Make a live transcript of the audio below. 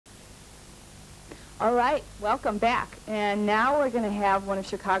All right, welcome back. And now we're going to have one of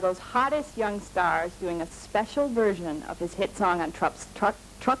Chicago's hottest young stars doing a special version of his hit song on Truck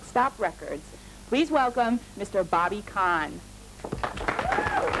Stop Records. Please welcome Mr. Bobby CONN.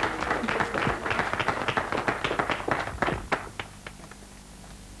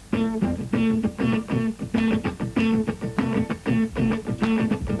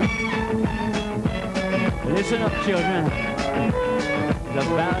 Listen up, children. It's a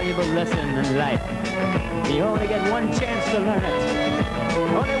valuable lesson in life. You only get one chance to learn it.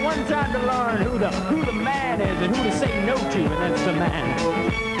 Only one time to learn who the man is and who to say no to, and that's the man.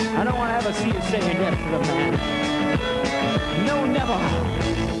 I don't want to ever see you saying yes to the man. No, never.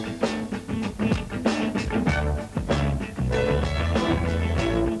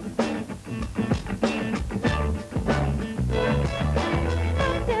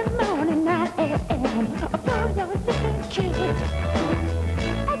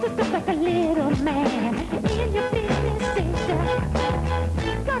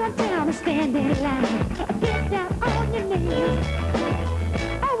 Stand in line, get down on your knees.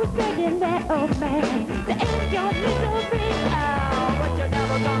 I was begging that old man to end your misery. Oh, but you're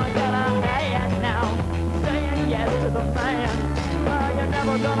never gonna get a hey now, saying yes to the man. Oh, you're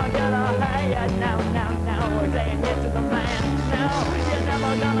never gonna get a hey now, saying yes to the man. No, you're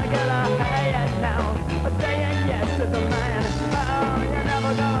never gonna get a hey now, saying yes to the man. Oh, you're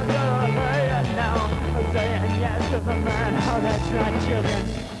never gonna get a hey now, saying yes to the man. Oh, that's right, children.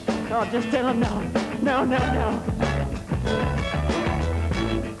 Oh, just tell him no. No, no, no.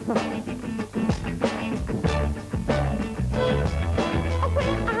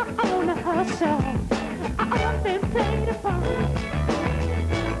 When I'm on a hustle, I often play the phone.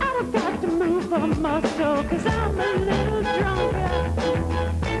 I don't got to move a muscle, 'cause I'm a little drunker.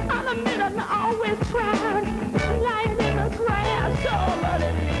 I'll admit I'm always proud, lying in the grass. Oh, but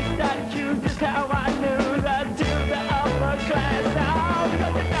at least I choose just how I knew that to the upper class. Oh,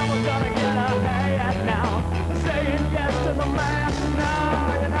 because you're never gonna get a hey now, saying yes to the man. No,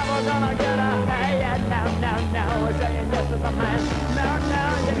 you're never gonna get a hey now, saying yes to the man. No,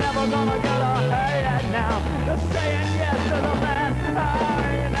 you're never gonna get a hey now, saying yes to the man. Oh,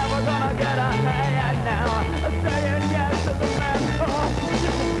 you're never gonna get a hey now, saying yes to the man. Oh,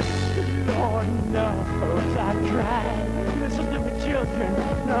 Lord knows I tried. Listen to me, children.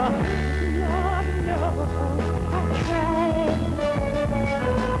 No, Lord knows I tried.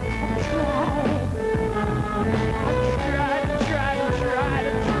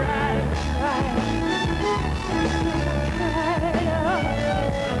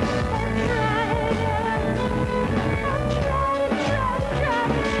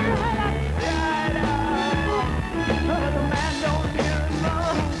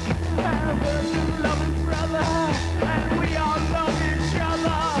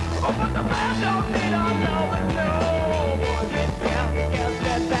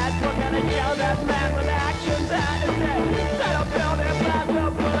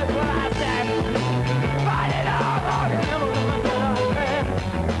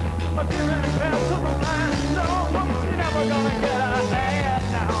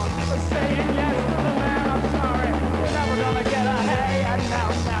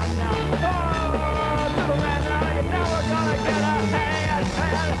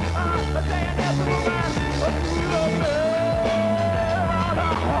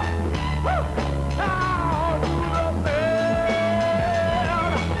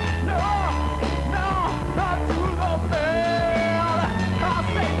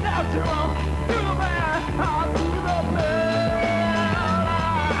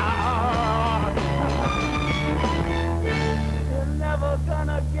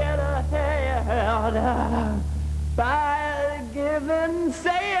 By giving,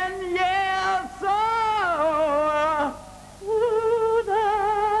 saying yes, oh, to the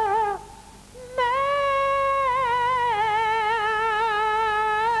man.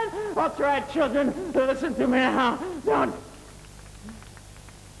 That's right, children. Listen to me now. Don't